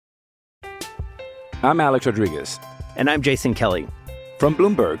I'm Alex Rodriguez. And I'm Jason Kelly. From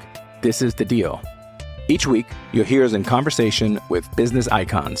Bloomberg, this is The Deal. Each week, you'll hear us in conversation with business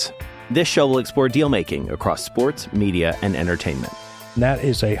icons. This show will explore deal-making across sports, media, and entertainment. That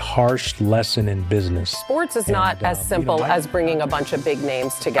is a harsh lesson in business. Sports is not as simple as bringing a bunch of big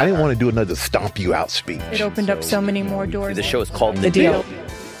names together. I didn't want to do another stomp you out speech. It opened up so many more doors. The show is called The Deal.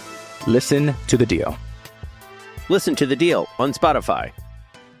 Listen to The Deal. Listen to The Deal on Spotify.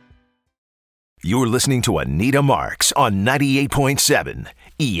 You're listening to Anita Marks on 98.7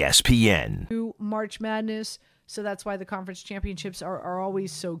 ESPN. March Madness, so that's why the conference championships are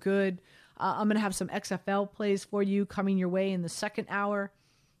always so good. I'm going to have some XFL plays for you coming your way in the second hour.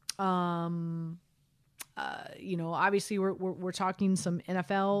 Obviously we're talking some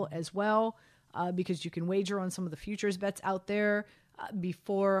NFL as well, because you can wager on some of the futures bets out there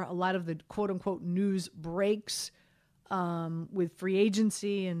before a lot of the quote unquote news breaks, with free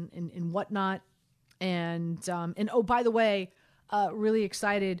agency and whatnot. And oh, by the way, really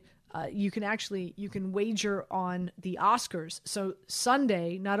excited. You can wager on the Oscars. So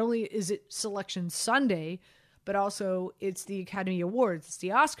Sunday, not only is it Selection Sunday, but also it's the Academy Awards. It's the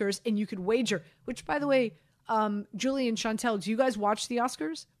Oscars, and you could wager, which, by the way, Julie and Chantel, do you guys watch the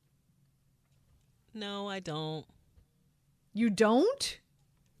Oscars? No, I don't. You don't?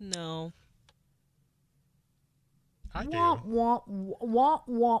 No. I do.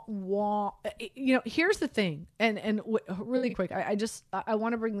 Here's the thing, and really quick, I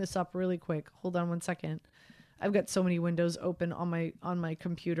want to bring this up really quick. Hold on one second. I've got so many windows open on my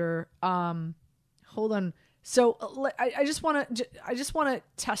computer. Hold on. So I just want to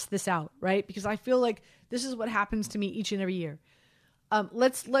test this out, right? Because I feel like this is what happens to me each and every year.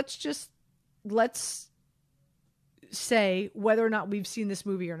 Let's say whether or not we've seen this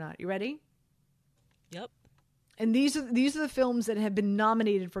movie or not. You ready? Yep. And these are the films that have been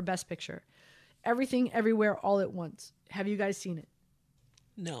nominated for Best Picture. Everything, Everywhere, All at Once. Have you guys seen it?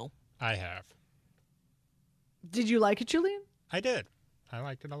 No. I have. Did you like it, Julian? I did. I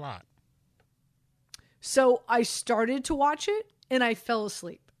liked it a lot. So I started to watch it and I fell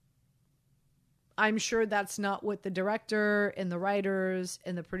asleep. I'm sure that's not what the director and the writers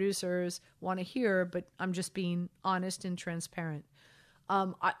and the producers want to hear, but I'm just being honest and transparent.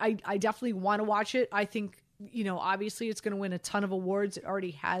 I definitely want to watch it. I think, obviously it's going to win a ton of awards. It already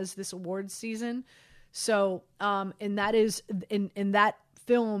has this awards season. So, and that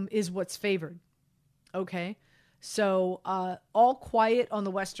film is what's favored. Okay. So, All Quiet on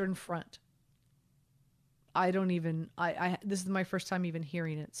the Western Front. This is my first time even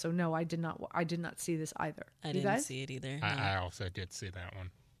hearing it. So no, I did not see this either. I didn't see it either. No. I also did see that one.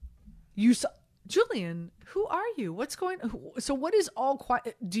 You saw, Julian, who are you? What's going on? So what is All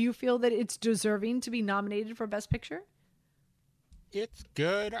Quiet? Do you feel that it's deserving to be nominated for Best Picture? It's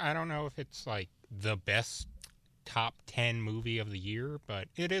good. I don't know if it's like the best top 10 movie of the year, but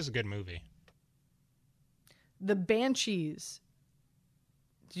it is a good movie. The Banshees.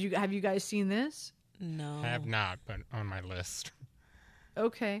 Have you guys seen this? No. I have not, but on my list.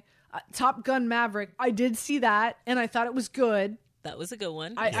 Okay. Top Gun Maverick. I did see that, and I thought it was good. That was a good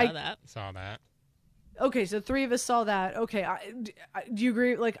one. I saw that. Okay, so three of us saw that. Okay, do you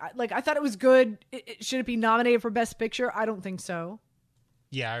agree? Like I thought it was good. Should it be nominated for Best Picture? I don't think so.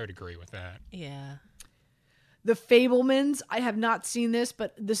 Yeah, I would agree with that. Yeah. The Fabelmans. I have not seen this,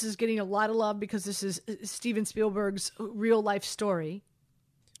 but this is getting a lot of love because this is Steven Spielberg's real life story.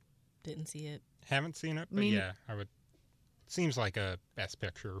 Didn't see it. Haven't seen it, but yeah, I would. Seems like a Best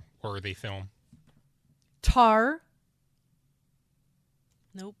Picture worthy film. Tar.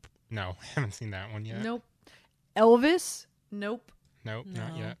 Nope. No, haven't seen that one yet. Nope. Elvis. Nope. Nope, No.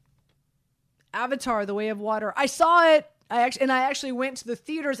 not yet. Avatar: The Way of Water. I saw it. I actually went to the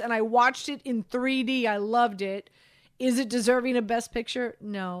theaters and I watched it in 3D. I loved it. Is it deserving of Best Picture?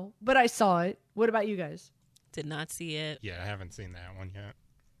 No, but I saw it. What about you guys? Did not see it. Yeah, I haven't seen that one yet.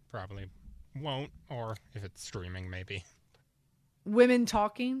 Probably won't, or if it's streaming, maybe. Women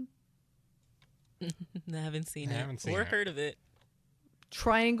Talking. I haven't seen I it. haven't seen or it. heard of it.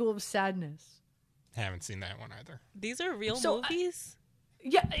 Triangle of Sadness. Haven't seen that one either. These are real So, movies?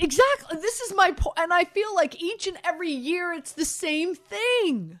 Yeah, exactly. This is my point. And I feel like each and every year it's the same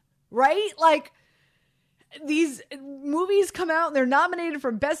thing, right? Like, these movies come out and they're nominated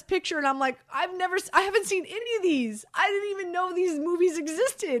for Best Picture, and I'm like, I haven't seen any of these. I didn't even know these movies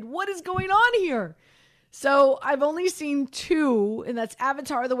existed. What is going on here? So I've only seen two, and that's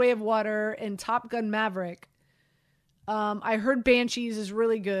Avatar: The Way of Water and Top Gun Maverick. I heard Banshees is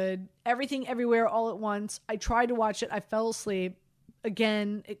really good. Everything Everywhere All at Once. I tried to watch it. I fell asleep.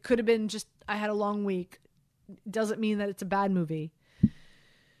 Again, it could have been just I had a long week. Doesn't mean that it's a bad movie.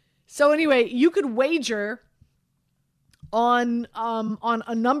 So anyway, you could wager on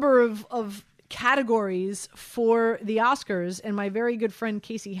a number of categories for the Oscars, and my very good friend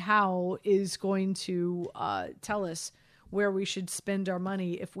Casey Howe is going to tell us where we should spend our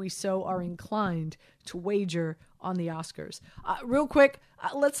money if we so are inclined to wager on the Oscars. Real quick,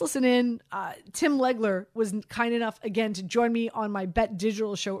 let's listen in. Tim Legler was kind enough again to join me on my Bet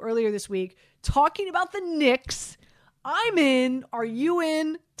Digital show earlier this week talking about the Knicks. I'm in. Are you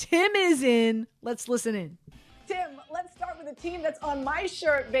in? Tim is in. Let's listen in. Tim, let's start with a team that's on my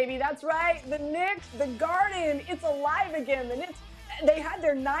shirt, baby. That's right. The Knicks, the Garden, it's alive again. The Knicks, they had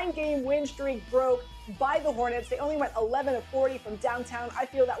their 9-game win streak broke by the Hornets. They only went 11 of 40 from downtown. I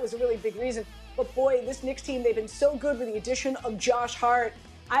feel that was a really big reason. But boy, this Knicks team, they've been so good with the addition of Josh Hart.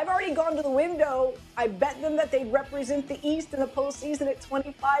 I've already gone to the window. I bet them that they'd represent the East in the postseason at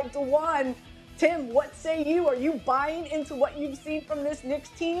 25-1. Tim, what say you? Are you buying into what you've seen from this Knicks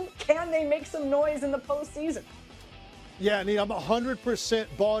team? Can they make some noise in the postseason? Yeah, Nate, I'm 100%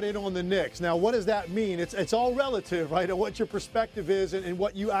 bought in on the Knicks. Now, what does that mean? It's all relative, right, on what your perspective is and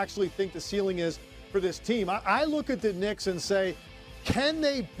what you actually think the ceiling is for this team. I look at the Knicks and say, can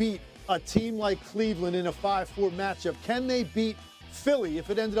they beat a team like Cleveland in a 5-4 matchup? Can they beat Philly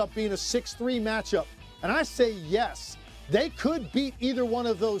if it ended up being a 6-3 matchup? And I say yes. They could beat either one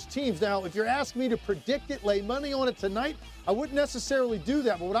of those teams. Now, if you're asking me to predict it, lay money on it tonight, I wouldn't necessarily do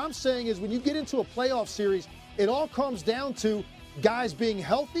that. But what I'm saying is when you get into a playoff series, it all comes down to guys being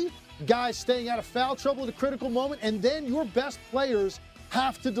healthy, guys staying out of foul trouble at a critical moment, and then your best players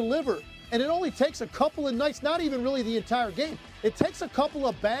have to deliver. And it only takes a couple of nights, not even really the entire game. It takes a couple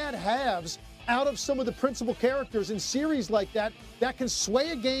of bad halves out of some of the principal characters in series like that can sway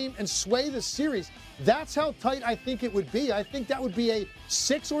a game and sway the series. That's how tight I think it would be. I think that would be a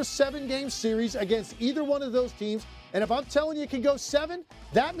 6 or 7 game series against either one of those teams. And if I'm telling you it can go 7,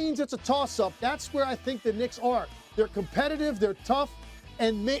 that means it's a toss-up. That's where I think the Knicks are. They're competitive, they're tough,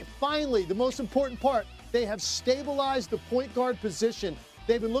 and finally, the most important part, they have stabilized the point guard position.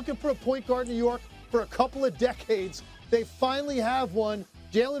 They've been looking for a point guard in New York for a couple of decades. They finally have one.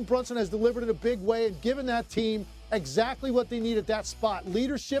 Jalen Brunson has delivered in a big way and given that team exactly what they need at that spot,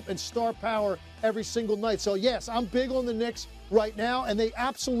 leadership and star power every single night. So, yes, I'm big on the Knicks right now, and they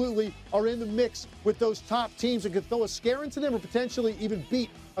absolutely are in the mix with those top teams and could throw a scare into them or potentially even beat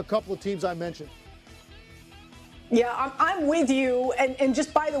a couple of teams I mentioned. Yeah, I'm with you. And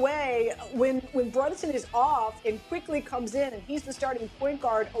just by the way, when Brunson is off and quickly comes in and he's the starting point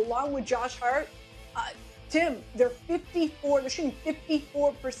guard along with Josh Hart, Tim, they're shooting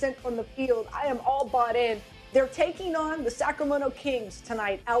 54% from the field. I am all bought in. They're taking on the Sacramento Kings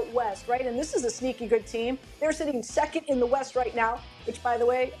tonight out west, right? And this is a sneaky good team. They're sitting second in the West right now, which, by the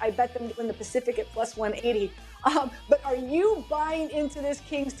way, I bet them to win the Pacific at plus 180. But are you buying into this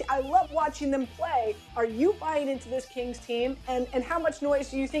Kings team? I love watching them play. Are you buying into this Kings team? And how much noise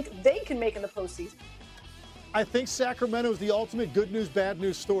do you think they can make in the postseason? I think Sacramento is the ultimate good news, bad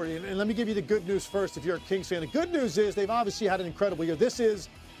news story. And let me give you the good news first if you're a Kings fan. The good news is they've obviously had an incredible year. This is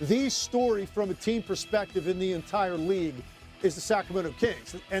the story from a team perspective in the entire league is the Sacramento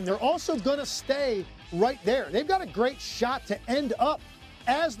Kings. And they're also going to stay right there. They've got a great shot to end up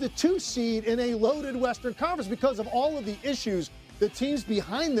as the 2 seed in a loaded Western Conference because of all of the issues the teams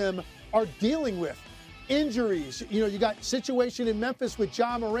behind them are dealing with. Injuries, you got situation in Memphis with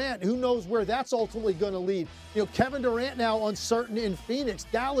Ja Morant. Who knows where that's ultimately going to lead? Kevin Durant now uncertain in Phoenix.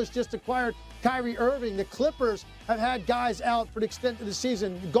 Dallas just acquired Kyrie Irving. The Clippers have had guys out for the extent of the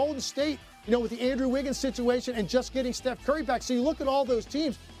season. Golden State, with the Andrew Wiggins situation and just getting Steph Curry back. So you look at all those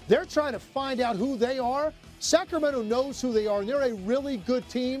teams, they're trying to find out who they are. Sacramento knows who they are, and they're a really good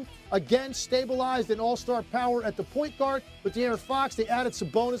team. Again, stabilized and all-star power at the point guard. With De'Aaron Fox, they added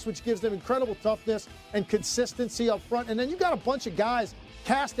Sabonis, which gives them incredible toughness and consistency up front. And then you got a bunch of guys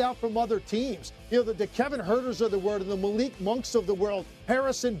cast out from other teams. The Kevin Huerters of the world and the Malik Monks of the world,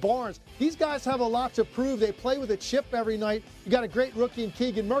 Harrison Barnes. These guys have a lot to prove. They play with a chip every night. You got a great rookie in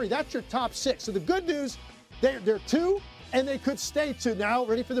Keegan Murray. That's your top 6. So the good news, they're 2, and they could stay 2. Now,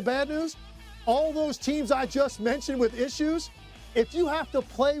 ready for the bad news? All those teams I just mentioned with issues, if you have to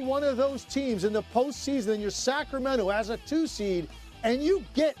play one of those teams in the postseason and you're Sacramento as a 2 seed and you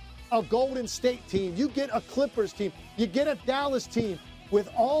get a Golden State team, you get a Clippers team, you get a Dallas team with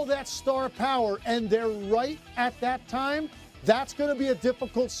all that star power and they're right at that time, that's going to be a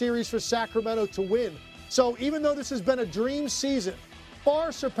difficult series for Sacramento to win. So even though this has been a dream season,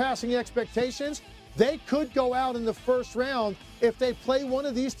 far surpassing expectations, they could go out in the first round if they play one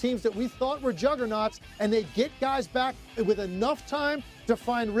of these teams that we thought were juggernauts and they get guys back with enough time to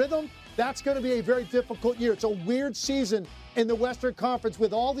find rhythm. That's going to be a very difficult year. It's a weird season in the Western Conference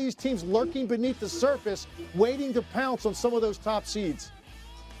with all these teams lurking beneath the surface, waiting to pounce on some of those top seeds.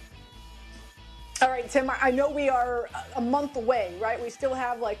 All right, Tim, I know we are a month away, right? We still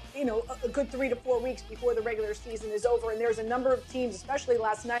have a good 3 to 4 weeks before the regular season is over. And there's a number of teams, especially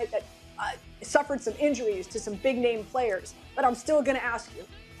last night, that suffered some injuries to some big name players. But I'm still going to ask you,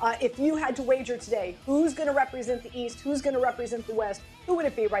 if you had to wager today, who's going to represent the East? Who's going to represent the West? Who would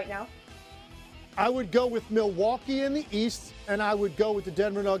it be right now? I would go with Milwaukee in the East, and I would go with the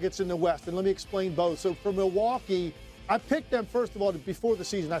Denver Nuggets in the West. And let me explain both. So for Milwaukee, I picked them, first of all, before the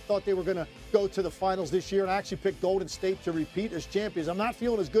season. I thought they were going to go to the finals this year, and I actually picked Golden State to repeat as champions. I'm not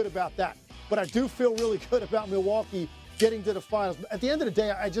feeling as good about that, but I do feel really good about Milwaukee getting to the finals. At the end of the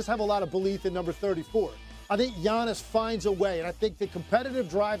day, I just have a lot of belief in number 34. I think Giannis finds a way, and I think the competitive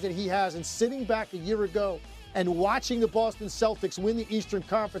drive that he has, and sitting back a year ago and watching the Boston Celtics win the Eastern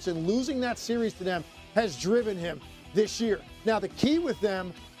Conference and losing that series to them has driven him this year. Now, the key with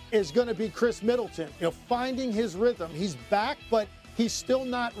them is going to be Chris Middleton, finding his rhythm. He's back, but he's still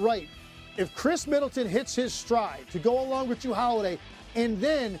not right. If Chris Middleton hits his stride to go along with Jrue Holiday, and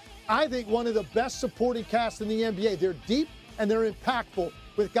then I think one of the best supporting casts in the NBA, they're deep and they're impactful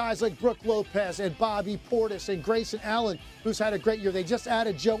with guys like Brook Lopez and Bobby Portis and Grayson Allen, who's had a great year. They just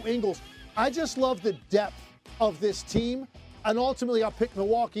added Joe Ingles. I just love the depth of this team, and ultimately I'll pick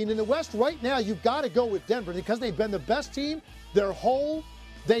Milwaukee. And in the West right now, you've got to go with Denver because they've been the best team. They're whole.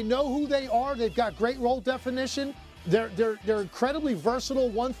 They know who they are. They've got great role definition. They're incredibly versatile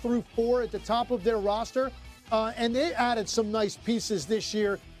 1 through 4 at the top of their roster. And they added some nice pieces this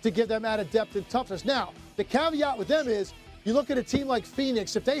year to give them added depth and toughness. Now, the caveat with them is you look at a team like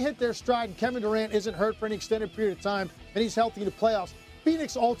Phoenix. If they hit their stride and Kevin Durant isn't hurt for an extended period of time and he's healthy in the playoffs,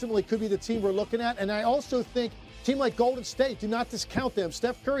 Phoenix ultimately could be the team we're looking at. And I also think a team like Golden State, do not discount them.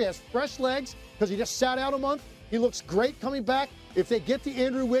 Steph Curry has fresh legs because he just sat out a month. He looks great coming back. If they get the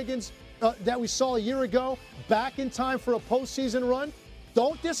Andrew Wiggins that we saw a year ago back in time for a postseason run,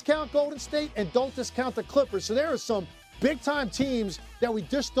 don't discount Golden State and don't discount the Clippers. So there are some big-time teams that we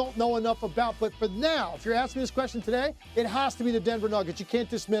just don't know enough about. But for now, if you're asking me this question today, it has to be the Denver Nuggets. You can't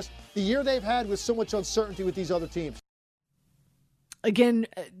dismiss the year they've had with so much uncertainty with these other teams. Again,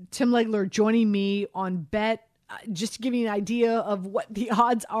 Tim Legler joining me on Bet, just to give you an idea of what the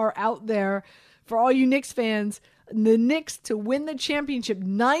odds are out there for all you Knicks fans. The Knicks to win the championship,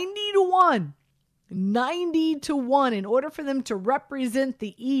 90-1. 90-1 in order for them to represent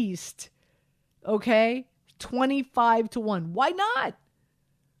the East. Okay? 25-1. Why not?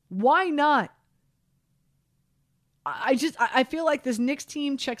 Why not? I feel like this Knicks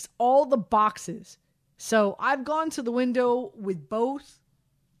team checks all the boxes. So I've gone to the window with both.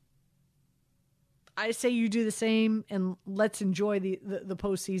 I say you do the same and let's enjoy the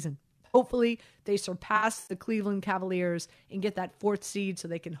postseason. Hopefully they surpass the Cleveland Cavaliers and get that 4th seed so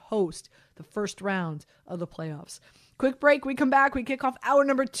they can host the first round of the playoffs. Quick break. We come back. We kick off hour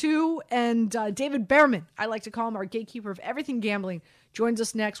number 2. And David Behrman, I like to call him our gatekeeper of everything gambling, joins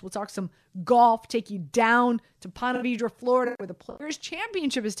us next. We'll talk some golf, take you down to Ponte Vedra, Florida, where the Players'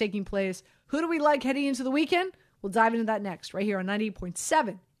 Championship is taking place. Who do we like heading into the weekend? We'll dive into that next, right here on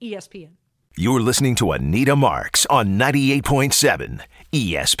 98.7 ESPN. You're listening to Anita Marks on 98.7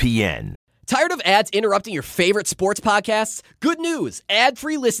 ESPN. Tired of ads interrupting your favorite sports podcasts? Good news!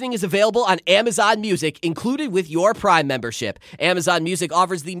 Ad-free listening is available on Amazon Music, included with your Prime membership. Amazon Music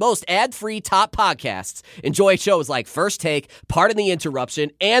offers the most ad-free top podcasts. Enjoy shows like First Take, Pardon the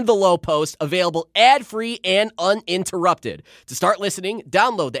Interruption, and The Low Post, available ad-free and uninterrupted. To start listening,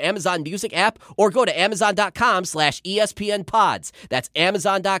 download the Amazon Music app or go to amazon.com/ESPN Pods. That's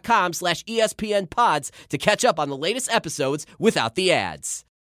amazon.com/ESPN Pods to catch up on the latest episodes without the ads.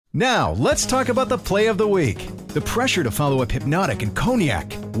 Now, let's talk about the play of the week. The pressure to follow up Hypnotic and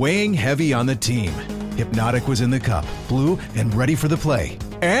Cognac, weighing heavy on the team. Hypnotic was in the cup, blue, and ready for the play.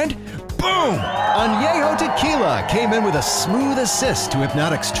 And boom! Añejo Tequila came in with a smooth assist to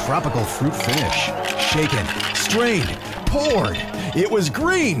Hypnotic's tropical fruit finish. Shaken, strained, poured. It was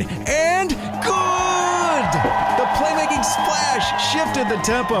green and good! The playmaking splash shifted the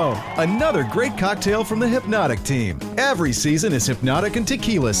tempo. Another great cocktail from the Hypnotic team. Every season is Hypnotic and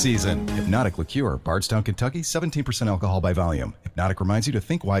Tequila season. Hypnotic Liqueur, Bardstown, Kentucky, 17% alcohol by volume. Hypnotic reminds you to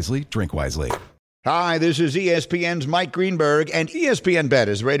think wisely, drink wisely. Hi, this is ESPN's Mike Greenberg, and ESPN Bet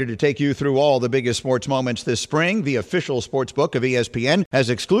is ready to take you through all the biggest sports moments this spring. The official sports book of ESPN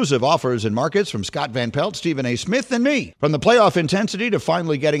has exclusive offers and markets from Scott Van Pelt, Stephen A. Smith, and me. From the playoff intensity to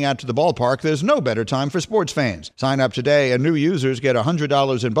finally getting out to the ballpark, there's no better time for sports fans. Sign up today, and new users get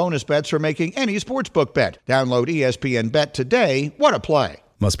 $100 in bonus bets for making any sportsbook bet. Download ESPN Bet today. What a play.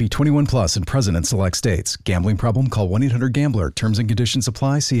 Must be 21 plus and present in select states. Gambling problem? Call 1-800-GAMBLER. Terms and conditions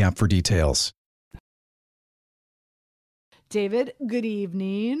apply. See app for details. David, good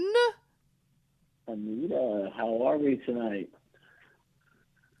evening. Anita, how are we tonight?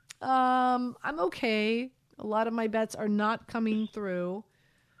 I'm okay. A lot of my bets are not coming through.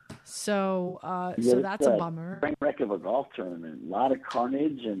 So that's a bummer. Train wreck of a golf tournament, a lot of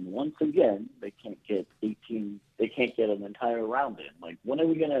carnage, and once again, they can't get 18. They can't get an entire round in. Like, when are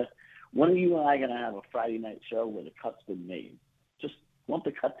you and I gonna have a Friday night show where the cut's been made? Just want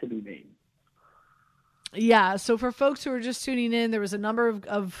the cut to be made. Yeah. So for folks who are just tuning in, there was a number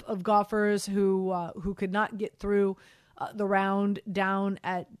of golfers who could not get through the round down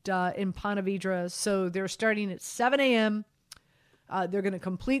at in Ponte Vedra. So they're starting at 7 a.m. They're going to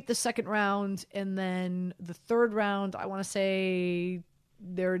complete the second round, and then the third round, I want to say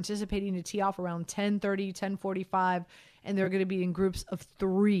they're anticipating to tee off around 10:30, 10:45, and they're going to be in groups of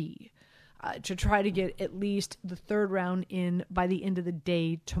 3 to try to get at least the third round in by the end of the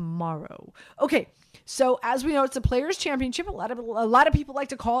day tomorrow. Okay, so as we know, it's a Players' Championship. A lot of people like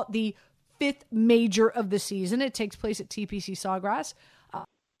to call it the 5th major of the season. It takes place at TPC Sawgrass,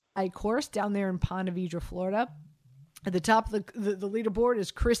 a course down there in Ponte Vedra, Florida. At the top of the leaderboard is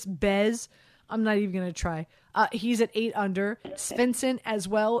Chris Bez. I'm not even going to try. He's at 8 under. Svensson as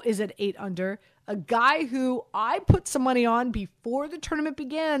well is at 8 under. A guy who I put some money on before the tournament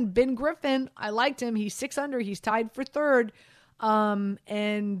began, Ben Griffin. I liked him. He's 6 under. He's tied for 3rd.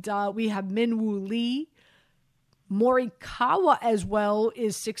 And we have Minwoo Lee. Morikawa as well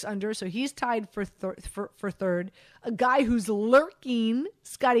is 6 under, so he's tied for 3rd. A guy who's lurking,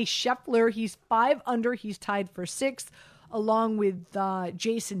 Scotty Scheffler, he's 5 under, he's tied for 6th, along with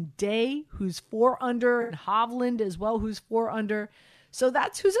Jason Day, who's 4 under, and Hovland as well, who's 4 under. So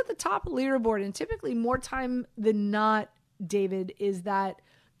that's who's at the top of the leaderboard, and typically more time than not, David, is that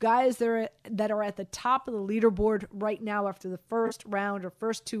guys that are at the top of the leaderboard right now after the first round or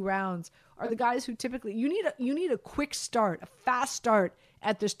first 2 rounds are the guys who typically you need a quick start, a fast start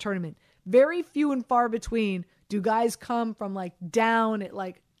at this tournament. Very few and far between do guys come from like down at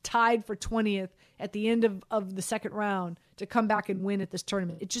like tied for 20th at the end of the second round to come back and win at this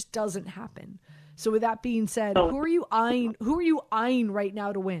tournament. It just doesn't happen. So with that being said, who are you eyeing right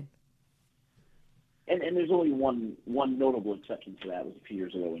now to win? And there's only one notable exception to that. Was a few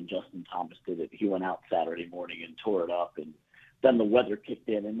years ago when Justin Thomas did it. He went out Saturday morning and tore it up, and then the weather kicked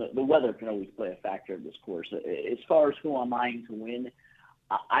in. And the weather can always play a factor in this course. As far as who I'm eyeing to win,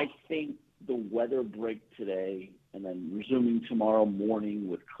 I think the weather break today and then resuming tomorrow morning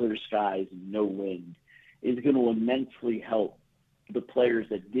with clear skies and no wind is going to immensely help the players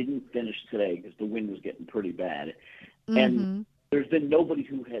that didn't finish today because the wind was getting pretty bad. Mm-hmm. And there's been nobody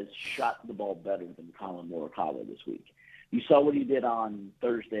who has shot the ball better than Collin Morikawa this week. You saw what he did on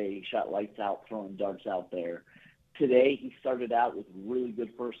Thursday. He shot lights out, throwing darts out there. Today, he started out with really good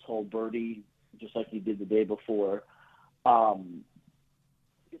first-hole birdie, just like he did the day before.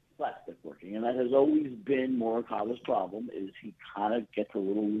 It's flat stick working, and that has always been Morikawa's problem, is he kind of gets a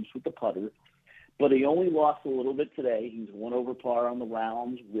little loose with the putter. But he only lost a little bit today. He's 1 over par on the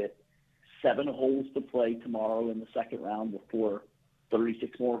rounds with 7 holes to play tomorrow in the second round before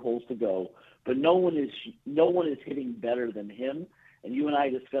 36 more holes to go. But no one is hitting better than him. And you and I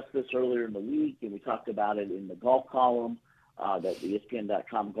discussed this earlier in the week, and we talked about it in the golf column that the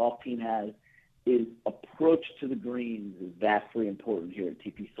ESPN.com golf team has, is approach to the greens is vastly important here at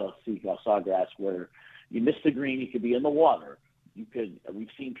TPC Sawgrass, where you miss the green, you could be in the water. We've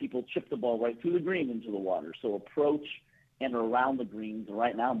seen people chip the ball right through the green into the water. So approach and around the greens. And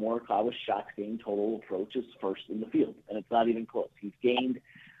right now, Morikawa's shots gained total approach is first in the field, and it's not even close. He's gained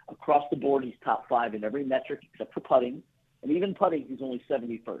across the board. He's top 5 in every metric except for putting. And even putting, he's only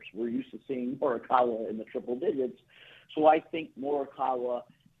 71st. We're used to seeing Morikawa in the triple digits. So I think Morikawa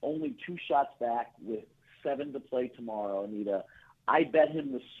only 2 shots back with 7 to play tomorrow, Anita. I bet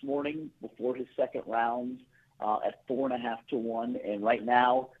him this morning before his second round at 4.5 to 1. And right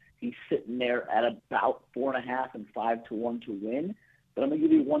now, he's sitting there at about 4.5 and 5 to 1 to win. But I'm going to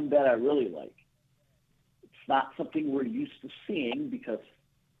give you one bet I really like. It's not something we're used to seeing because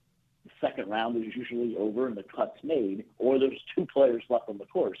the second round is usually over and the cut's made, or there's 2 players left on the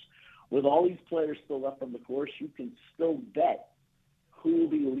course. With all these players still left on the course, you can still bet who will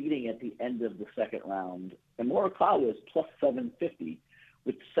be leading at the end of the second round. And Morikawa is plus 750.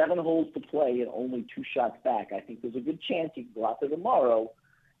 With 7 holes to play and only 2 shots back, I think there's a good chance he can go out there tomorrow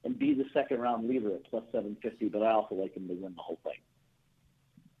and be the second round leader at plus 750, but I also like him to win the whole thing.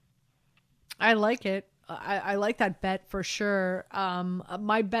 I like it. I like that bet for sure.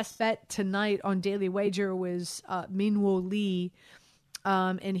 My best bet tonight on Daily Wager was Minwoo Lee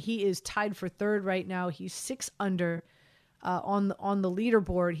and he is tied for third right now. He's 6 under on the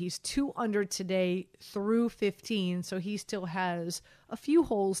leaderboard. He's 2 under today through 15, so he still has a few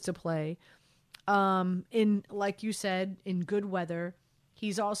holes to play. In, like you said, in good weather.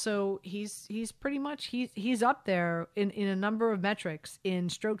 He's also he's pretty much he's up there in a number of metrics, in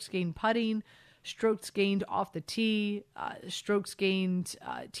strokes gained putting, strokes gained off the tee, strokes gained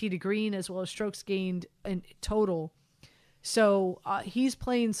tee to green, as well as strokes gained in total. So he's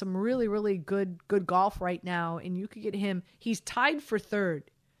playing some really, really good golf right now, and you could get him. He's tied for third,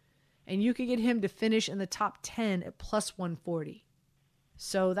 and you could get him to finish in the top 10 at plus 140.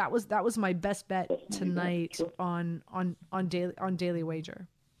 So that was my best bet tonight on Daily Wager.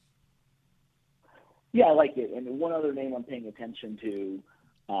 Yeah, I like it. And one other name I'm paying attention to,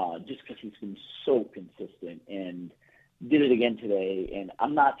 just because he's been so consistent and did it again today. And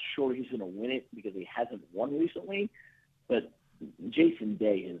I'm not sure he's going to win it because he hasn't won recently. But Jason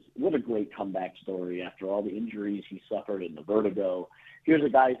Day what a great comeback story after all the injuries he suffered and the vertigo. Here's a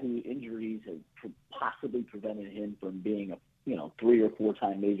guy whose injuries have possibly prevented him from being a 3 or 4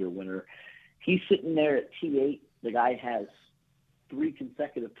 time major winner. He's sitting there at T8. The guy has 3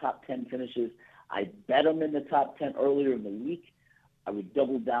 consecutive top 10 finishes. I bet him in the top 10 earlier in the week. I would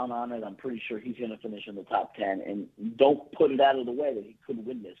double down on it. I'm pretty sure he's going to finish in the top 10. And don't put it out of the way that he could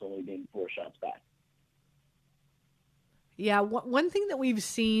win this, only being 4 shots back. Yeah, one thing that we've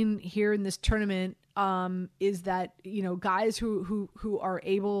seen here in this tournament is that guys who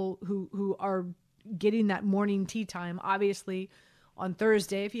are getting that morning tee time. Obviously, on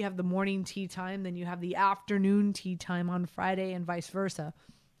Thursday, if you have the morning tee time, then you have the afternoon tee time on Friday, and vice versa.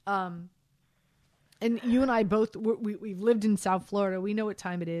 And you and I both we've lived in South Florida. We know what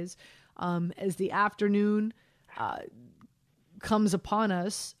time it is. As the afternoon comes upon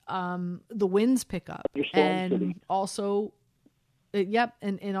us, the winds pick up, and also,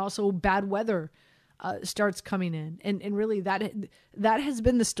 and also bad weather starts coming in, and really that has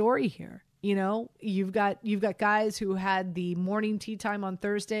been the story here. You've got guys who had the morning tee time on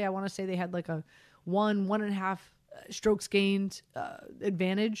Thursday. I want to say they had like a 1.5 strokes gained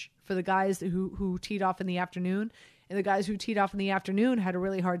advantage for the guys who teed off in the afternoon, and the guys who teed off in the afternoon had a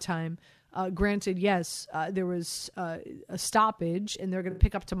really hard time. Granted, yes, there was a stoppage, and they're going to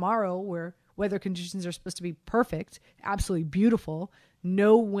pick up tomorrow, where weather conditions are supposed to be perfect, absolutely beautiful,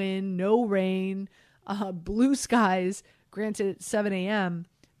 no wind, no rain, blue skies. Granted, at 7 a.m.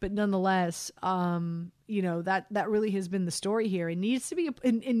 But nonetheless, that really has been the story here. It needs to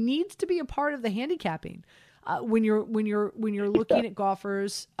be a part of the handicapping when you're looking at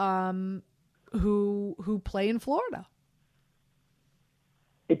golfers who play in Florida.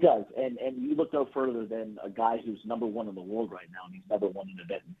 It does, and you look no further than a guy who's number 1 in the world right now, and he's never won an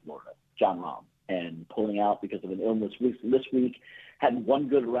event in Florida, Jon Rahm, and pulling out because of an illness this week. Had one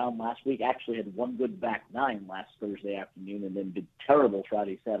good round last week, actually had one good back 9 last Thursday afternoon, and then did terrible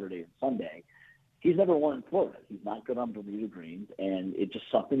Friday, Saturday, and Sunday. He's never won in Florida. He's not good on Bermuda greens, and it's just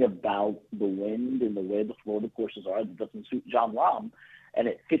something about the wind and the way the Florida courses are that doesn't suit Jon Rahm, and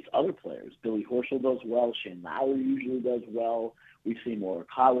it fits other players. Billy Horschel does well. Shane Lowry usually does well. We've seen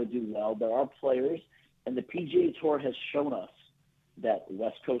Morikawa do well. There are players, and the PGA Tour has shown us that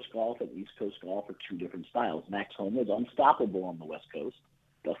West Coast golf and East Coast golf are 2 different styles. Max Homa is unstoppable on the West Coast,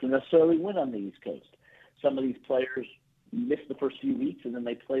 doesn't necessarily win on the East Coast. Some of these players miss the first few weeks, and then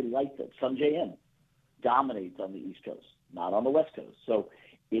they play lights out. Sungjae Im dominates on the East Coast, not on the West Coast. So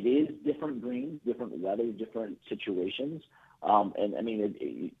it is different greens, different weather, different situations. And I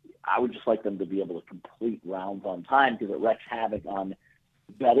mean, I would just like them to be able to complete rounds on time, because it wreaks havoc on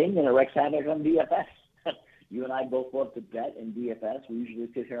betting and it wreaks havoc on DFS. You and I both love to bet in DFS. We usually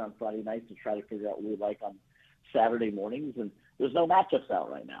sit here on Friday nights to try to figure out what we like on Saturday mornings, and there's no matchups out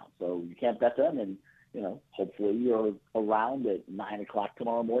right now, so you can't bet them. And hopefully you're around at 9 o'clock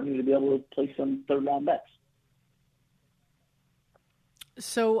tomorrow morning to be able to play some third round bets.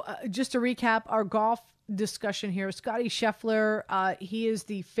 So just to recap our golf discussion here, Scotty Scheffler, he is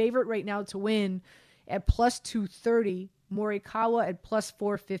the favorite right now to win at plus 230. Morikawa at plus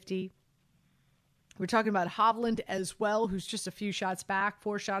 450. We're talking about Hovland as well, who's just a few shots back,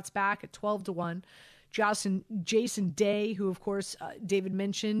 4 shots back at 12-1. Jason Day, who, of course, David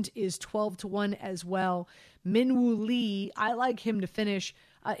mentioned, is 12-1 as well. Minwoo Lee, I like him to finish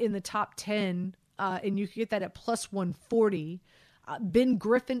in the top 10, and you can get that at plus 140. Ben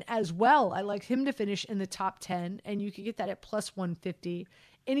Griffin as well, I like him to finish in the top 10, and you can get that at plus 150.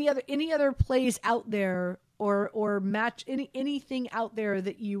 Any other plays out there or match anything out there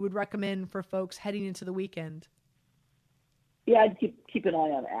that you would recommend for folks heading into the weekend? Yeah, I'd keep an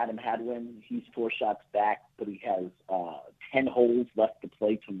eye on Adam Hadwin. He's 4 shots back, but he has 10 holes left to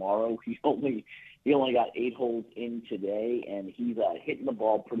play tomorrow. He only got 8 holes in today, and he's hitting the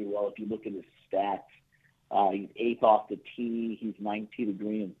ball pretty well. If you look at his stats, he's 8th off the tee. He's 9th tee to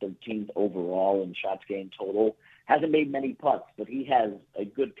green and 13th overall in shots gained total. Hasn't made many putts, but he has a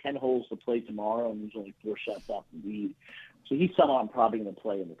good 10 holes to play tomorrow, and he's only 4 shots off the lead. So he's someone I'm probably going to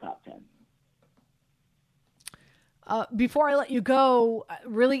play in the top 10. Before I let you go,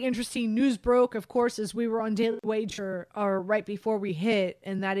 really interesting news broke, of course, as we were on Daily Wager, or right before we hit,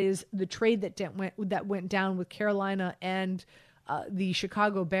 and that is the trade that went down with Carolina and the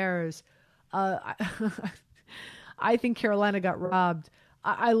Chicago Bears. I think Carolina got robbed.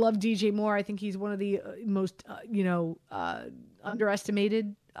 I love DJ Moore. I think he's one of the most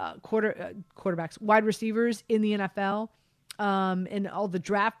underestimated quarterbacks, wide receivers in the NFL. And all the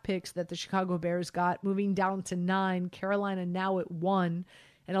draft picks that the Chicago Bears got, moving down to 9, Carolina now at 1,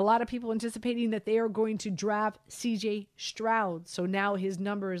 and a lot of people anticipating that they are going to draft CJ Stroud. So now his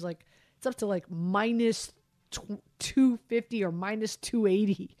number is it's up to minus 250 or minus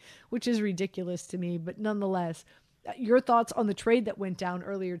 280, which is ridiculous to me. But nonetheless, your thoughts on the trade that went down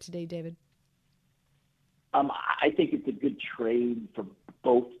earlier today, David? I think it's a good trade for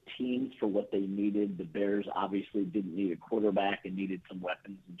both teams for what they needed. The Bears obviously didn't need a quarterback and needed some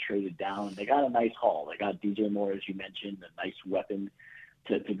weapons and traded down. And they got a nice haul. They got DJ Moore, as you mentioned, a nice weapon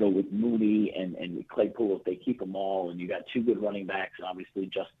to go with Mooney and with Claypool if they keep them all. And you got 2 good running backs, and obviously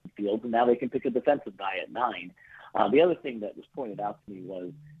Justin Fields. And now they can pick a defensive guy at 9. The other thing that was pointed out to me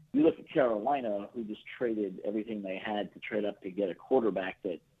was you look at Carolina, who just traded everything they had to trade up to get a quarterback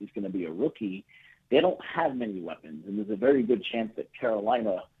that is going to be a rookie. They don't have many weapons, and there's a very good chance that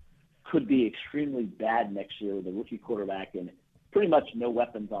Carolina could be extremely bad next year with a rookie quarterback and pretty much no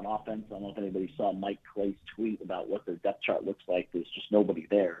weapons on offense. I don't know if anybody saw Mike Clay's tweet about what their depth chart looks like. There's just nobody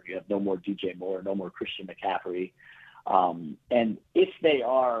there. You have no more DJ Moore, no more Christian McCaffrey. And if they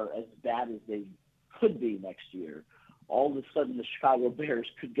are as bad as they could be next year, all of a sudden the Chicago Bears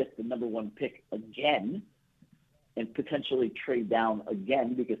could get the number 1 pick again and potentially trade down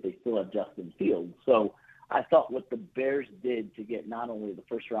again because they still have Justin Fields. So I thought what the Bears did to get not only the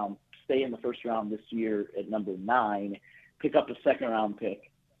first round, stay in the first round this year at number 9, pick up a second-round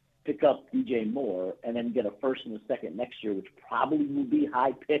pick up DJ Moore, and then get a first and a second next year, which probably will be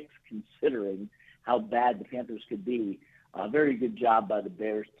high picks considering how bad the Panthers could be. Very good job by the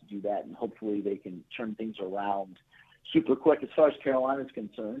Bears to do that, and hopefully they can turn things around super quick. As far as Carolina is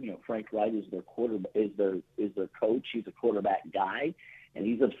concerned, Frank Wright is their coach. He's a quarterback guy, and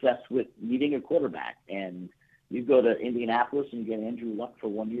he's obsessed with needing a quarterback. And you go to Indianapolis and you get Andrew Luck for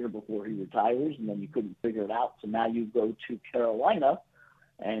 1 year before he retires, and then you couldn't figure it out. So now you go to Carolina,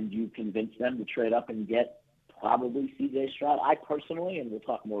 and you convince them to trade up and get probably C.J. Stroud. I personally, and we'll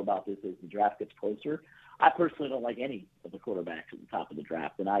talk more about this as the draft gets closer, I personally don't like any of the quarterbacks at the top of the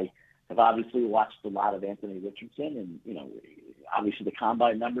draft, and I have obviously watched a lot of Anthony Richardson, and obviously the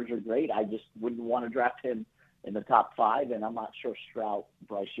combine numbers are great. I just wouldn't want to draft him in the top 5, and I'm not sure Stroud,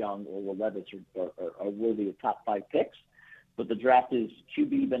 Bryce Young, or Will Levis are worthy of top 5 picks. But the draft is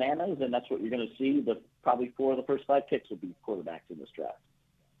QB bananas, and that's what you're going to see. Probably 4 of the first 5 picks will be quarterbacks in this draft.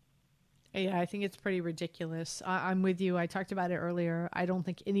 Yeah, I think it's pretty ridiculous. I'm with you. I talked about it earlier. I don't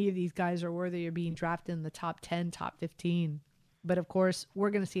think any of these guys are worthy of being drafted in the top 10, top 15. But, of course, we're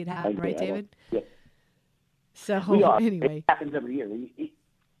going to see it happen, right, David? Yep. So, anyway. It happens every year.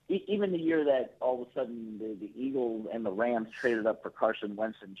 Even the year that all of a sudden the Eagles and the Rams traded up for Carson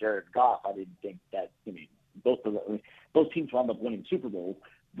Wentz and Jared Goff, I didn't think that, both teams wound up winning Super Bowls,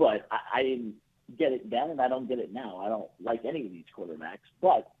 but I didn't get it then, and I don't get it now. I don't like any of these quarterbacks,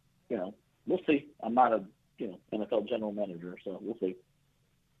 but, we'll see. I'm not a, NFL general manager, so we'll see.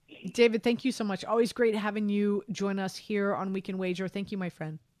 David, thank you so much. Always great having you join us here on Weekend Wager. Thank you, my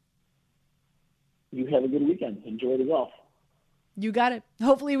friend. You have a good weekend. Enjoy the golf. You got it.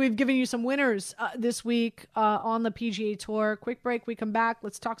 Hopefully we've given you some winners this week on the PGA Tour. Quick break. We come back.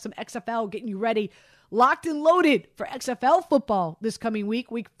 Let's talk some XFL, getting you ready. Locked and loaded for XFL football this coming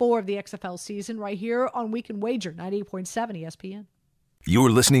week, week 4 of the XFL season, right here on Weekend Wager, 98.7 ESPN.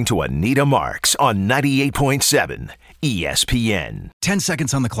 You're listening to Anita Marks on 98.7 ESPN. 10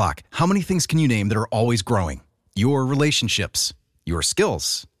 seconds on the clock. How many things can you name that are always growing? Your relationships, your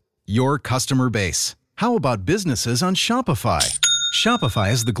skills, your customer base. How about businesses on Shopify?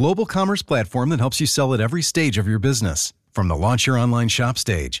 Shopify is the global commerce platform that helps you sell at every stage of your business. From the launch your online shop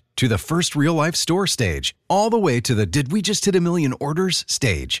stage, to the first real-life store stage, all the way to the did we just hit 1 million orders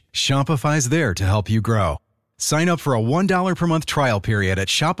stage. Shopify's there to help you grow. Sign up for a $1 per month trial period at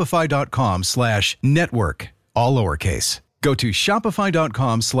shopify.com/network, all lowercase. Go to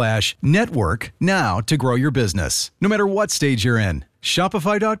shopify.com/network now to grow your business. No matter what stage you're in,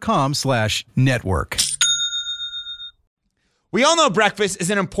 shopify.com/network. We all know breakfast is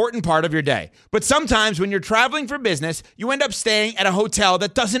an important part of your day, but sometimes when you're traveling for business, you end up staying at a hotel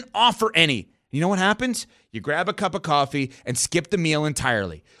that doesn't offer any. You know what happens? You grab a cup of coffee and skip the meal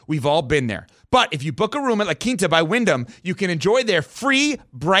entirely. We've all been there. But if you book a room at La Quinta by Wyndham, you can enjoy their free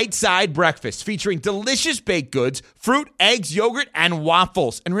Bright Side breakfast featuring delicious baked goods, fruit, eggs, yogurt, and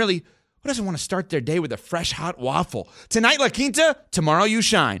waffles. And really, who doesn't want to start their day with a fresh, hot waffle? Tonight, La Quinta, tomorrow you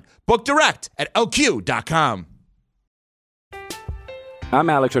shine. Book direct at lq.com. I'm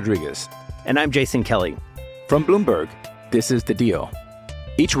Alex Rodriguez. And I'm Jason Kelly. From Bloomberg, this is The Deal.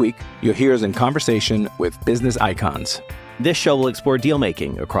 Each week, you'll hear us in conversation with business icons. This show will explore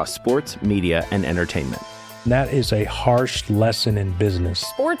deal-making across sports, media, and entertainment. That is a harsh lesson in business.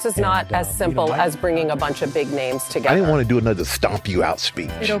 Sports is not as simple as bringing a bunch of big names together. I didn't want to do another stomp you out speech.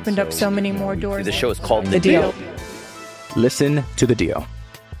 It opened up so many more doors. The show is called The Deal. Listen to The Deal.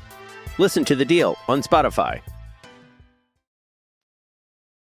 Listen to The Deal on Spotify.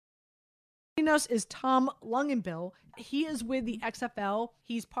 Joining us is Tom Lungenbill. He is with the XFL.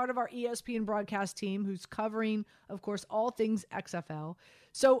 He's part of our ESPN broadcast team who's covering, of course, all things XFL.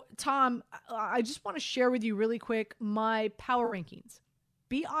 So, Tom, I just want to share with you really quick my power rankings.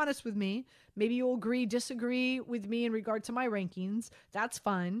 Be honest with me. Maybe you'll agree, disagree with me in regard to my rankings. That's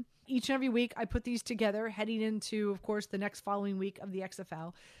fun. Each and every week, I put these together heading into, of course, the next following week of the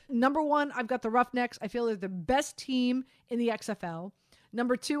XFL. Number one, I've got the Roughnecks. I feel they're the best team in the XFL.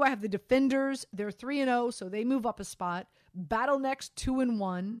 Number two, I have the Defenders. They're 3-0, so they move up a spot. Battlenecks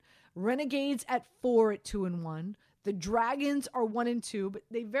 2-1. Renegades at 4 at 2-1. The Dragons are 1-2, but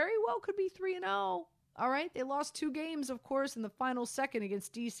they very well could be 3-0. All right, they lost 2 games, of course, in the final second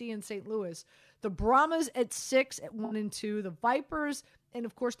against DC and St. Louis. The Brahmas at 6 at 1-2. The Vipers and,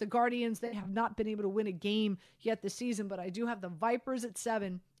 of course, the Guardians, they have not been able to win a game yet this season, but I do have the Vipers at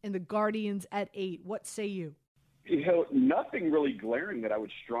 7 and the Guardians at 8. What say you? You know, nothing really glaring that I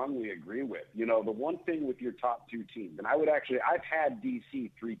would strongly agree with. You know, the one thing with your top 2 teams, and I've had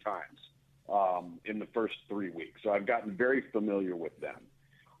DC 3 times in the first 3 weeks, so I've gotten very familiar with them.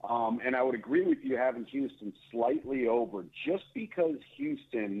 And I would agree with you having Houston slightly over just because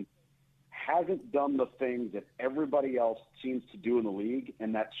Houston hasn't done the things that everybody else seems to do in the league,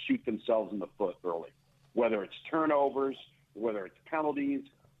 and that's shoot themselves in the foot early, whether it's turnovers, whether it's penalties,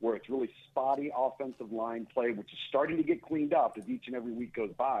 where it's really spotty offensive line play, which is starting to get cleaned up as each and every week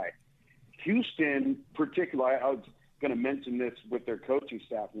goes by. Houston, particularly, I was going to mention this with their coaching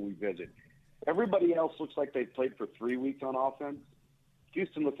staff when we visit. Everybody else looks like they've played for 3 weeks on offense.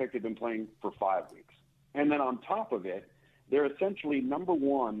 Houston looks like they've been playing for 5 weeks. And then on top of it, they're essentially number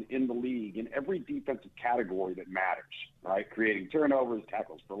 1 in the league in every defensive category that matters, right? Creating turnovers,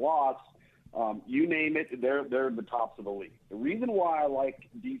 tackles for loss, you name it, they're the tops of the league. The reason why I like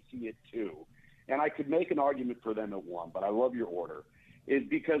DC at 2, and I could make an argument for them at 1, but I love your order, is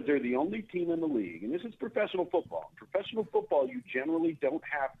because they're the only team in the league, and this is professional football. Professional football, you generally don't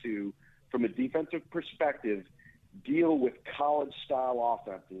have to, from a defensive perspective, deal with college-style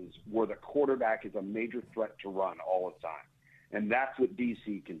offenses where the quarterback is a major threat to run all the time. And that's what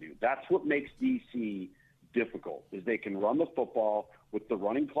DC can do. That's what makes DC difficult, is they can run the football with the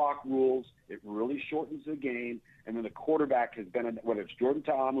running clock rules. It really shortens the game. And then the quarterback has been, whether it's Jordan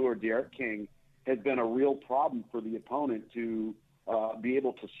Ta'amu or Derek King, has been a real problem for the opponent to be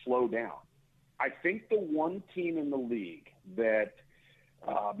able to slow down. I think the one team in the league that,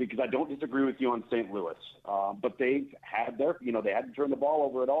 because I don't disagree with you on St. Louis, but they've had their, they hadn't turned the ball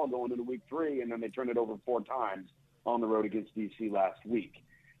over at all going into week 3, and then they turned it over 4 times on the road against DC last week.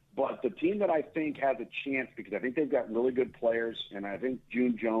 But the team that I think has a chance, because I think they've got really good players, and I think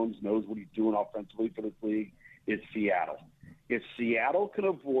June Jones knows what he's doing offensively for this league, is Seattle. If Seattle can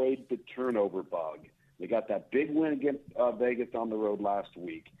avoid the turnover bug, they got that big win against Vegas on the road last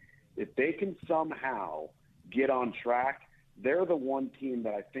week. If they can somehow get on track, they're the one team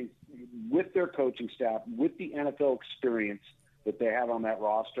that I think, with their coaching staff, with the NFL experience that they have on that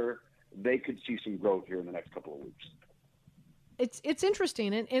roster, they could see some growth here in the next couple of weeks. It's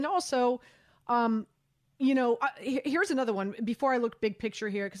interesting. And also, here's another one before I look big picture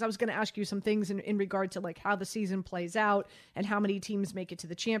here, because I was going to ask you some things in regard to like how the season plays out and how many teams make it to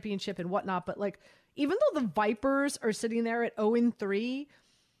the championship and whatnot. But like, even though the Vipers are sitting there at 0-3,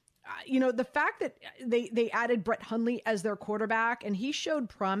 the fact that they added Brett Hundley as their quarterback and he showed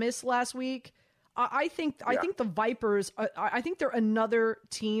promise last week, I think the Vipers, I think they're another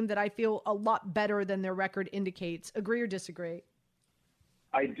team that I feel a lot better than their record indicates. Agree or disagree?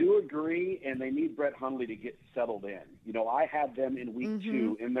 I do agree, and they need Brett Hundley to get settled in. You know, I had them in week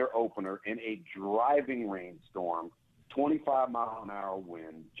 2 in their opener in a driving rainstorm, 25-mile-an-hour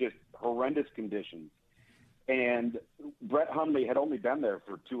wind, just horrendous conditions. And Brett Hundley had only been there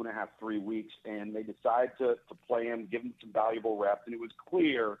for 2.5, 3 weeks, and they decided to play him, give him some valuable reps, and it was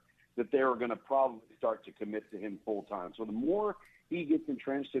clear that they were going to probably start to commit to him full-time. So the more he gets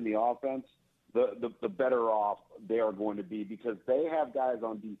entrenched in the offense, the better off they are going to be, because they have guys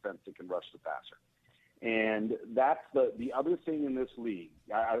on defense that can rush the passer. And that's the other thing in this league.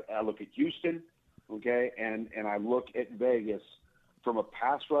 I look at Houston, okay, and I look at Vegas from a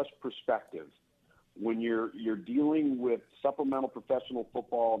pass rush perspective. When you're dealing with supplemental professional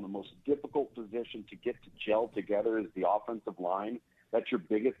football, and the most difficult position to get to gel together is the offensive line, that's your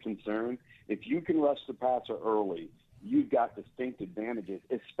biggest concern. If you can rush the passer early, you've got distinct advantages,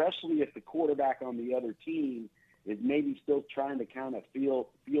 especially if the quarterback on the other team is maybe still trying to kind of feel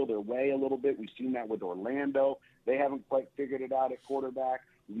their way a little bit. We've seen that with Orlando. They haven't quite figured it out at quarterback.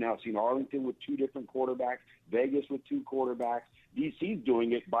 We've now seen Arlington with 2 different quarterbacks, Vegas with 2 quarterbacks. DC's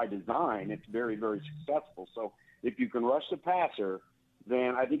doing it by design. It's very, very successful. So if you can rush the passer,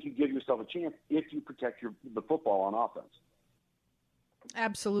 then I think you give yourself a chance if you protect the football on offense.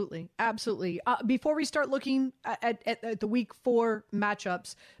 Absolutely. Before we start looking at the week 4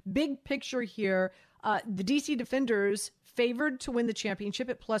 matchups, big picture here, the DC Defenders favored to win the championship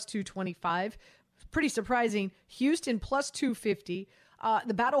at plus 225. Pretty surprising. Houston plus 250.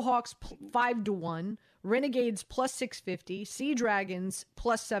 The Battlehawks 5-1. Renegades plus 650. Sea Dragons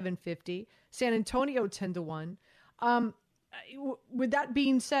plus 750. San Antonio 10-1. With that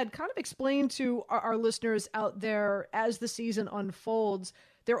being said, kind of explain to our listeners out there, as the season unfolds,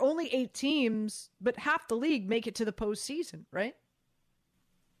 there are only 8 teams, but half the league make it to the postseason, right?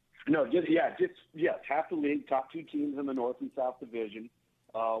 No, half the league, top 2 teams in the North and South Division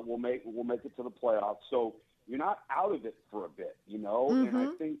will make it to the playoffs. So you're not out of it for a bit, you know. And I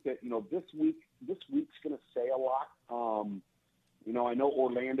think that, you know, this week's going to say a lot. You know, I know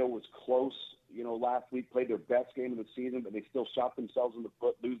Orlando was close, you know, last week, played their best game of the season, but they still shot themselves in the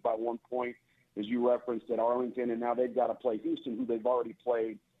foot, lose by 1 point, as you referenced, at Arlington, and now they've got to play Houston, who they've already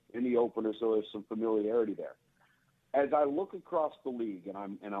played in the opener, so there's some familiarity there. As I look across the league and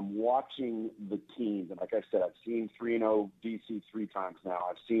I'm watching the teams, and like I said, I've seen 3-0 DC 3 times now.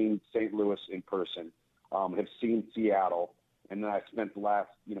 I've seen St. Louis in person, have seen Seattle, and then I spent the last,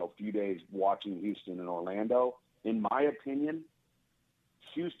 you know, few days watching Houston and Orlando. In my opinion,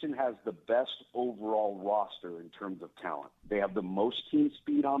 Houston has the best overall roster in terms of talent. They have the most team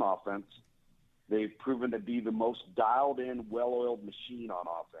speed on offense. They've proven to be the most dialed-in, well-oiled machine on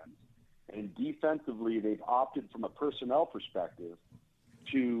offense. And defensively, they've opted from a personnel perspective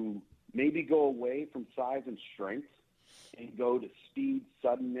to maybe go away from size and strength and go to speed,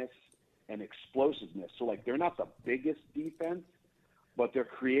 suddenness, and explosiveness. So, like, they're not the biggest defense, but they're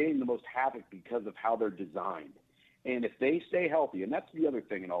creating the most havoc because of how they're designed. And if they stay healthy, and that's the other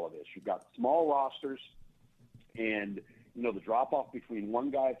thing in all of this, you've got small rosters, and, you know, the drop-off between one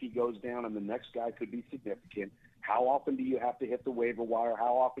guy if he goes down and the next guy could be significant. How often do you have to hit the waiver wire?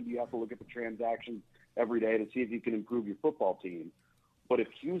 How often do you have to look at the transactions every day to see if you can improve your football team? But if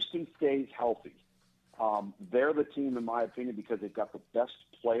Houston stays healthy, they're the team, in my opinion, because they've got the best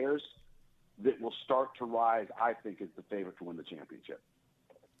players that will start to rise, I think, as the favorite to win the championship.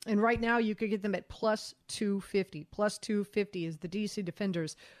 And right now you could get them at plus 250. Plus 250 is the DC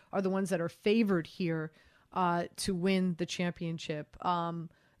Defenders are the ones that are favored here to win the championship.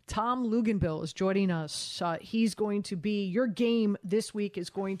 Tom Luginbill is joining us. He's going to be, your game this week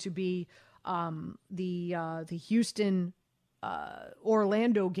is going to be the Houston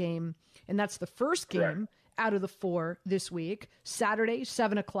Orlando game, and that's the first game out of the 4 this week. Saturday,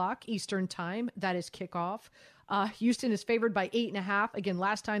 7:00 Eastern time. That is kickoff. Houston is favored by 8.5. Again,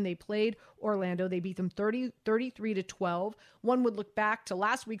 last time they played Orlando, they beat them 33-12. One would look back to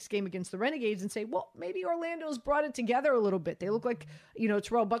last week's game against the Renegades and say, well, maybe Orlando's brought it together a little bit. They look like, you know,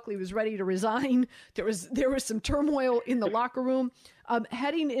 Terrell Buckley was ready to resign. There was some turmoil in the locker room.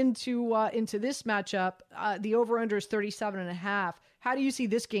 Heading into this matchup, the over-under is 37.5. How do you see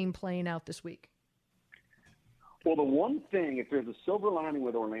this game playing out this week? Well, the one thing, if there's a silver lining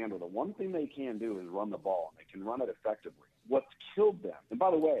with Orlando, the one thing they can do is run the ball, and they can run it effectively. What's killed them, and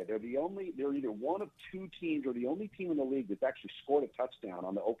by the way, they're either one of 2 teams or the only team in the league that's actually scored a touchdown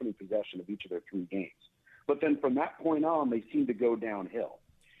on the opening possession of each of their 3 games. But then from that point on, they seem to go downhill.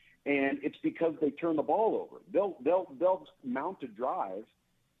 And it's because they turn the ball over. They'll mount a drive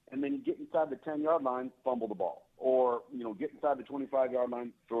and then get inside the 10-yard line, fumble the ball. Or, you know, get inside the 25-yard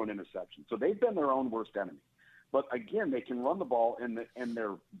line, throw an interception. So they've been their own worst enemy. But again, they can run the ball, and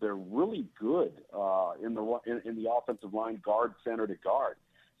they're really good in the offensive line, guard center to guard.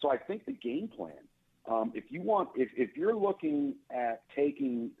 So I think the game plan, if you're looking at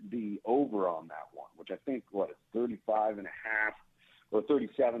taking the over on that one, which I think it's 35.5 or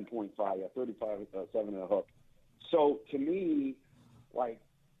 37.5, 7 and a hook. So to me, like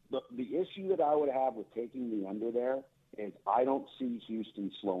the issue that I would have with taking the under there is I don't see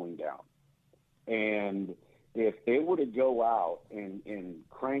Houston slowing down, and if they were to go out and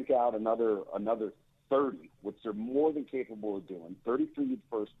crank out another 30, which they're more than capable of doing, 33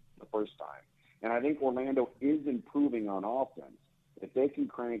 the first time, and I think Orlando is improving on offense. If they can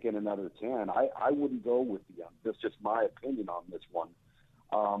crank in another 10, I wouldn't go with the under. That's just my opinion on this one,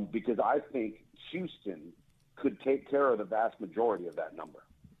 because I think Houston could take care of the vast majority of that number.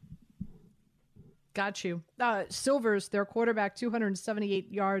 Got you. Silvers, their quarterback,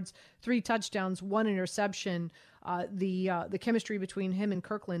 278 yards, 3 touchdowns, 1 interception. The chemistry between him and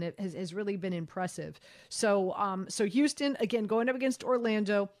Kirkland has really been impressive. So Houston, again, going up against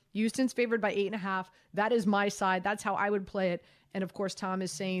Orlando. Houston's favored by 8.5. That is my side. That's how I would play it. And of course, Tom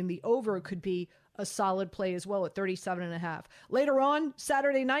is saying the over could be a solid play as well at 37.5. Later on,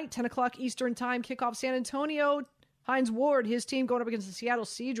 Saturday night, 10 o'clock Eastern time, kickoff San Antonio. Hines Ward, his team going up against the Seattle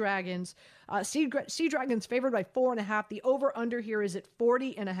Sea Dragons. Sea Dragons favored by 4.5. The over-under here is at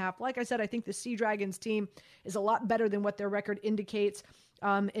 40.5. Like I said, I think the Sea Dragons team is a lot better than what their record indicates.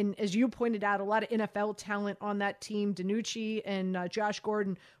 And as you pointed out, a lot of NFL talent on that team. DiNucci and Josh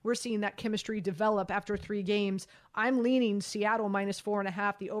Gordon, we're seeing that chemistry develop after 3 games. I'm leaning Seattle minus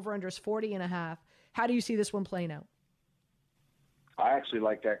 4.5. The over-under is 40.5. How do you see this one playing out? I actually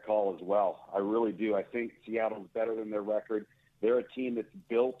like that call as well. I really do. I think Seattle's better than their record. They're a team that's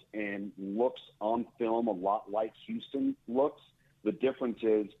built and looks on film a lot like Houston looks. The difference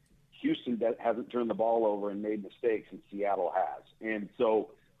is Houston hasn't turned the ball over and made mistakes, and Seattle has. And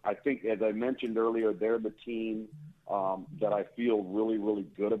so I think, as I mentioned earlier, they're the team that I feel really, really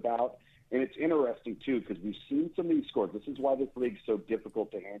good about. And it's interesting, too, because we've seen some of these scores. This is why this league's so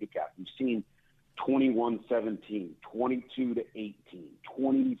difficult to handicap. We've seen 21-17, 22-18,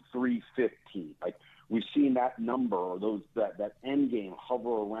 23-15. Like, we've seen that number or that end game hover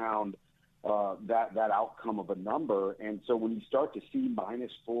around that outcome of a number. And so when you start to see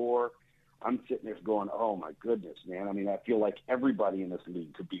 -4, I'm sitting there going, oh my goodness, man. I mean, I feel like everybody in this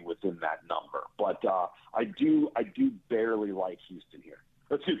league could be within that number. But I do barely like Houston here.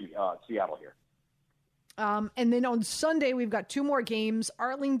 Excuse me, Seattle here. And then on Sunday, we've got 2 more games.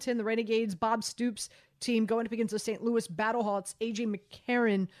 Arlington, the Renegades, Bob Stoops' team going up against the St. Louis Battlehawks. A.J.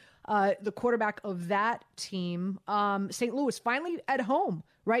 McCarron, the quarterback of that team. St. Louis finally at home,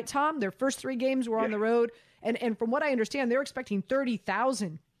 right, Tom? Their first 3 games were on the road. And from what I understand, they're expecting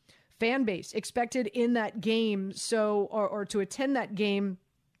 30,000 fan base expected in that game, so or to attend that game.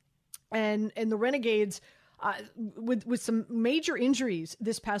 And the Renegades, with some major injuries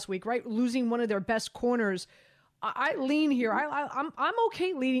this past week, right? Losing one of their best corners. I lean here. I'm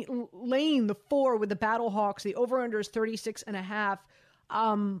okay laying the 4 with the Battlehawks. The over/under is 36.5.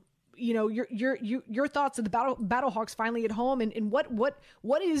 Your thoughts of the Battlehawks finally at home, and what's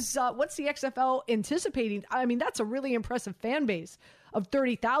the XFL anticipating? I mean, that's a really impressive fan base of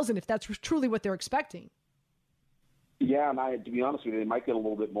 30,000 if that's truly what they're expecting. Yeah, and to be honest with you, they might get a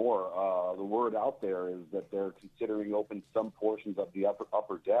little bit more. The word out there is that they're considering opening some portions of the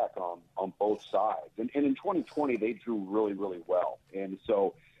upper deck on both sides. And in 2020, they drew really, really well. And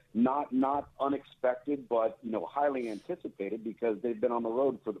so not unexpected, but highly anticipated because they've been on the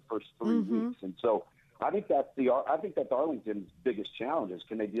road for the first 3 weeks. And so I think that's Arlington's biggest challenge is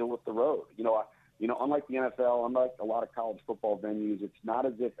can they deal with the road? Unlike the NFL, unlike a lot of college football venues, it's not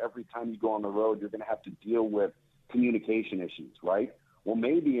as if every time you go on the road you're going to have to deal with communication issues, right? Well,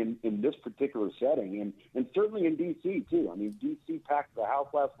 maybe in this particular setting, and certainly in D.C. too. I mean, D.C. packed the house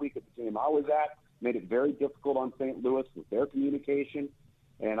last week at the game I was at, made it very difficult on St. Louis with their communication,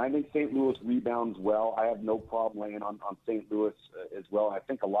 and I think St. Louis rebounds well. I have no problem laying on St. Louis as well. I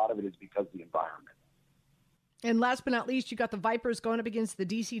think a lot of it is because of the environment. And last but not least, you got the Vipers going up against the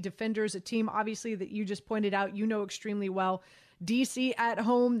D.C. Defenders, a team obviously that you just pointed out you know extremely well. D.C. at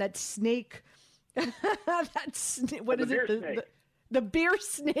home, that snake. The beer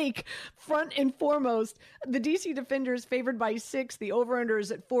snake front and foremost. The DC Defenders favored by 6. The over-under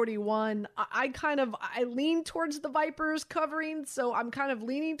is at 41. I lean towards the Vipers covering, so I'm kind of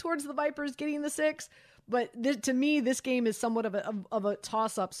leaning towards the Vipers getting the 6. But to me, this game is somewhat of a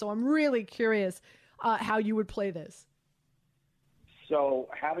toss-up, so I'm really curious how you would play this. So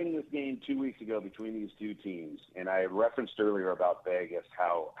having this game 2 weeks ago between these two teams, and I referenced earlier about Vegas,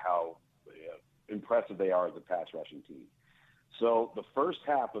 how impressive they are as a pass rushing team. So the first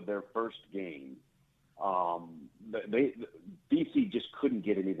half of their first game, DC just couldn't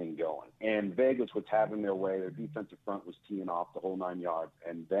get anything going. And Vegas was having their way. Their defensive front was teeing off the whole 9 yards.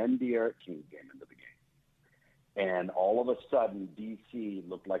 And then D'Eriq King came into the game. And all of a sudden, DC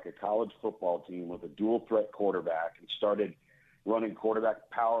looked like a college football team with a dual-threat quarterback and started running quarterback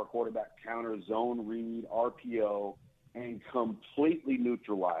power, quarterback counter, zone read, RPO, and completely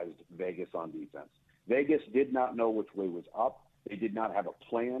neutralized Vegas on defense. Vegas did not know which way was up. They did not have a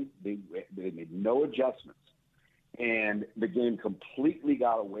plan. They made no adjustments. And the game completely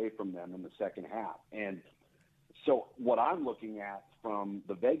got away from them in the second half. And so what I'm looking at from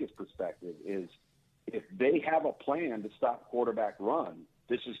the Vegas perspective is if they have a plan to stop quarterback run,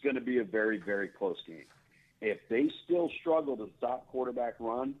 this is going to be a very, very close game. If they still struggle to stop quarterback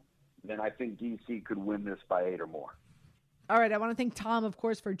run, then I think DC could win this by 8 or more. All right, I want to thank Tom, of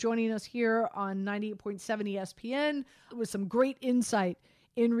course, for joining us here on 98.7 ESPN with some great insight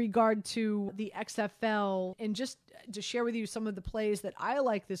in regard to the XFL. And just to share with you some of the plays that I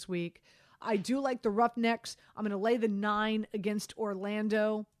like this week, I do like the Roughnecks. I'm going to lay the 9 against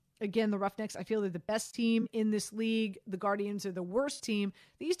Orlando. Again, the Roughnecks, I feel they're the best team in this league. The Guardians are the worst team.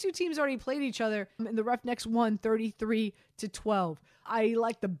 These two teams already played each other, and the Roughnecks won 33-12. I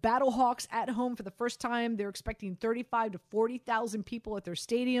like the Battlehawks at home for the first time. They're expecting 35,000 to 40,000 people at their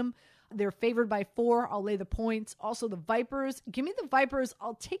stadium. They're favored by 4. I'll lay the points. Also, the Vipers. Give me the Vipers.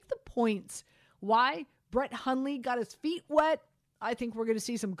 I'll take the points. Why? Brett Hundley got his feet wet. I think we're going to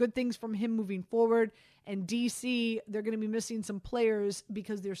see some good things from him moving forward. And DC, they're going to be missing some players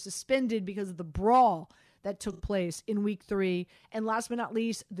because they're suspended because of the brawl that took place in week 3. And last but not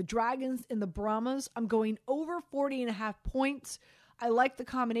least, the Dragons and the Brahmas. I'm going over 40.5 points. I like the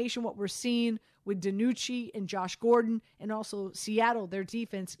combination, what we're seeing with DiNucci and Josh Gordon, and also Seattle, their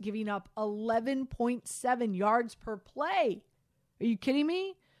defense, giving up 11.7 yards per play. Are you kidding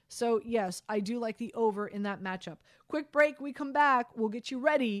me? So, yes, I do like the over in that matchup. Quick break. We come back. We'll get you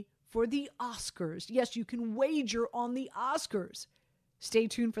ready for the Oscars. Yes, you can wager on the Oscars. Stay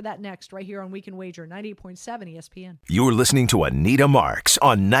tuned for that next, right here on We Can Wager, 98.7 ESPN. You're listening to Anita Marks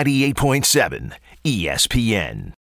on 98.7 ESPN.